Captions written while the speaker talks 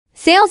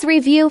Sales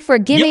review for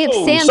Gimme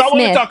Sam So I want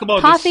to Smith, talk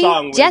about this Koffee,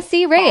 song with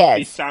Jessie, Koffee,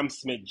 Reyez. Sam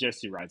Smith,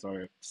 Jessie Reyez,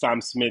 or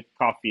Sam Smith,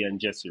 Koffee, and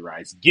Jessie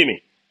Reyez.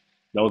 Gimme.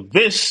 Now,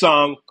 this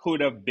song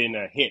could have been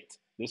a hit.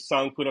 This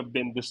song could have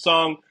been the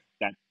song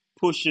that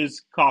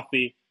pushes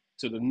Koffee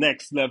to the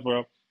next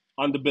level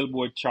on the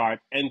Billboard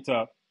chart,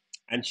 enter,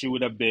 and she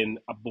would have been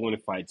a bona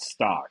fide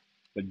star.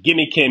 But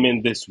Gimme came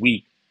in this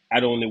week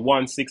at only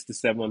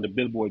 167 on the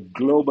Billboard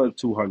Global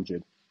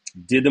 200.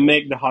 Didn't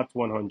make the Hot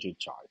 100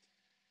 chart,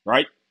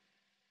 right?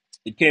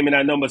 It came in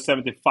at number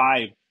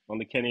 75 on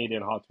the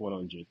Canadian Hot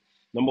 100,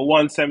 number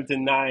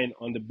 179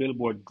 on the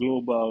Billboard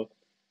Global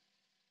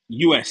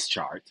US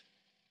chart.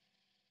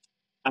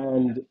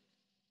 And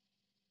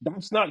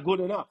that's not good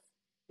enough.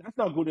 That's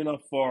not good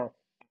enough for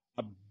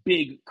a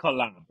big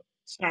collab.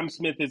 Sam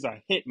Smith is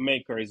a hit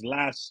maker. His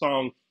last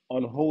song,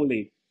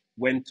 Unholy,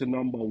 went to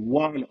number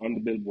one on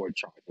the Billboard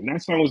chart. And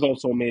that song was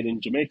also made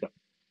in Jamaica.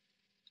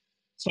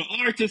 So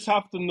artists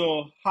have to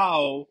know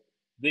how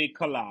they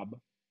collab.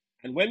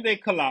 And when they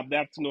collab, they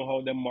have to know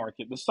how they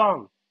market the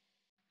song.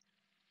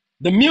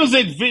 The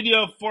music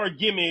video for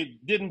Gimme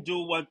didn't do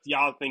what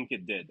y'all think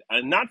it did.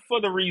 And not for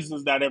the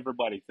reasons that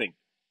everybody thinks.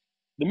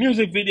 The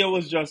music video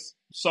was just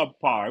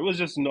subpar. It was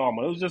just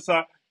normal. It was just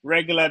a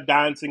regular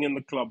dancing in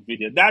the club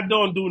video. That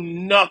don't do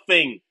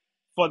nothing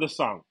for the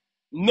song.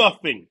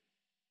 Nothing.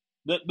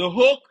 The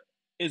hook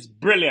is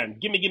brilliant.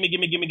 Gimme, gimme,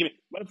 gimme, gimme, gimme.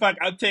 Matter of fact,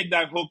 I'll take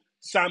that hook,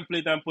 sample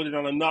it, and put it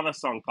on another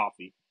song,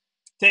 Koffee.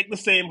 Take the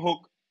same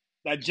hook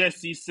that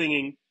Jessie's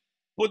singing,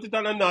 put it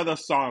on another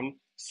song,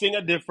 sing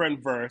a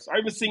different verse, or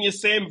even sing your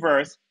same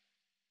verse,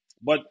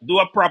 but do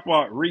a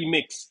proper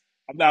remix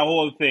of that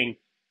whole thing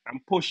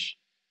and push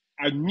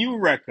a new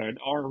record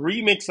or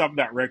remix of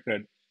that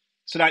record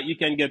so that you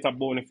can get a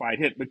bona fide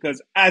hit.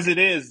 Because as it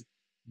is,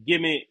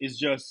 Gimme is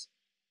just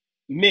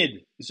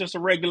mid. It's just a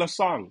regular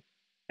song.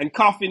 And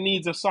Coffee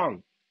needs a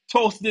song.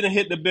 Toast didn't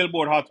hit the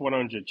Billboard Hot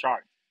 100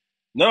 chart.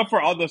 None of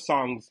her other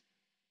songs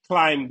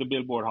climbed the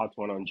Billboard Hot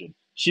 100.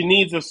 She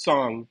needs a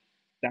song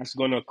that's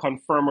going to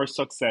confirm her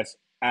success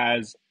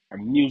as a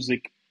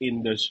music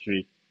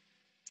industry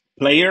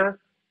player,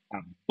 a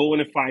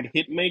bona fide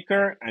hit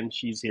maker, and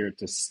she's here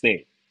to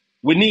stay.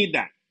 We need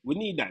that. We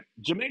need that.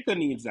 Jamaica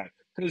needs that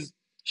because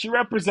she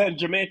represents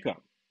Jamaica.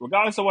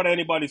 Regardless of what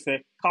anybody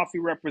say, Coffee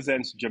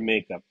represents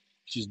Jamaica.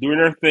 She's doing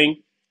her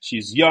thing.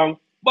 She's young,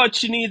 but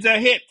she needs a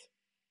hit.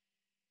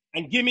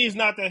 And Gimme is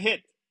not a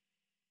hit.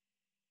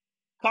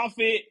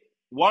 Coffee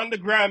won the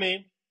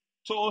Grammy.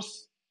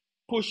 Toast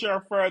push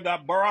her further.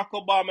 Barack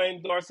Obama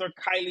endorsed her.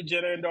 Kylie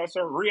Jenner endorsed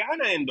her.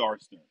 Rihanna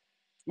endorsed her.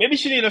 Maybe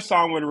she need a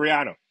song with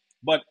Rihanna.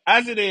 But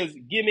as it is,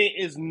 Gimme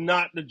is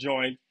not the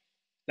joint.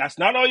 That's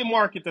not how you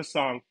market a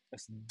song.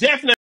 That's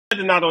definitely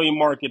not how you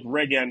market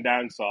reggae and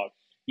dancehall.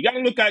 You got to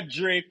look at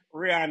Drake,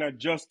 Rihanna,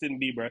 Justin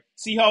Bieber.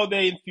 See how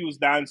they infuse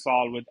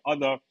dancehall with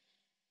other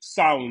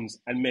sounds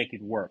and make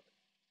it work.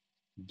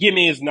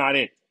 Gimme is not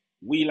it.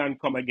 Wheel and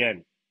come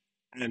again.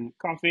 And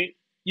Coffee,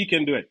 you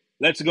can do it.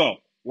 Let's go.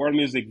 World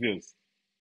Music Views.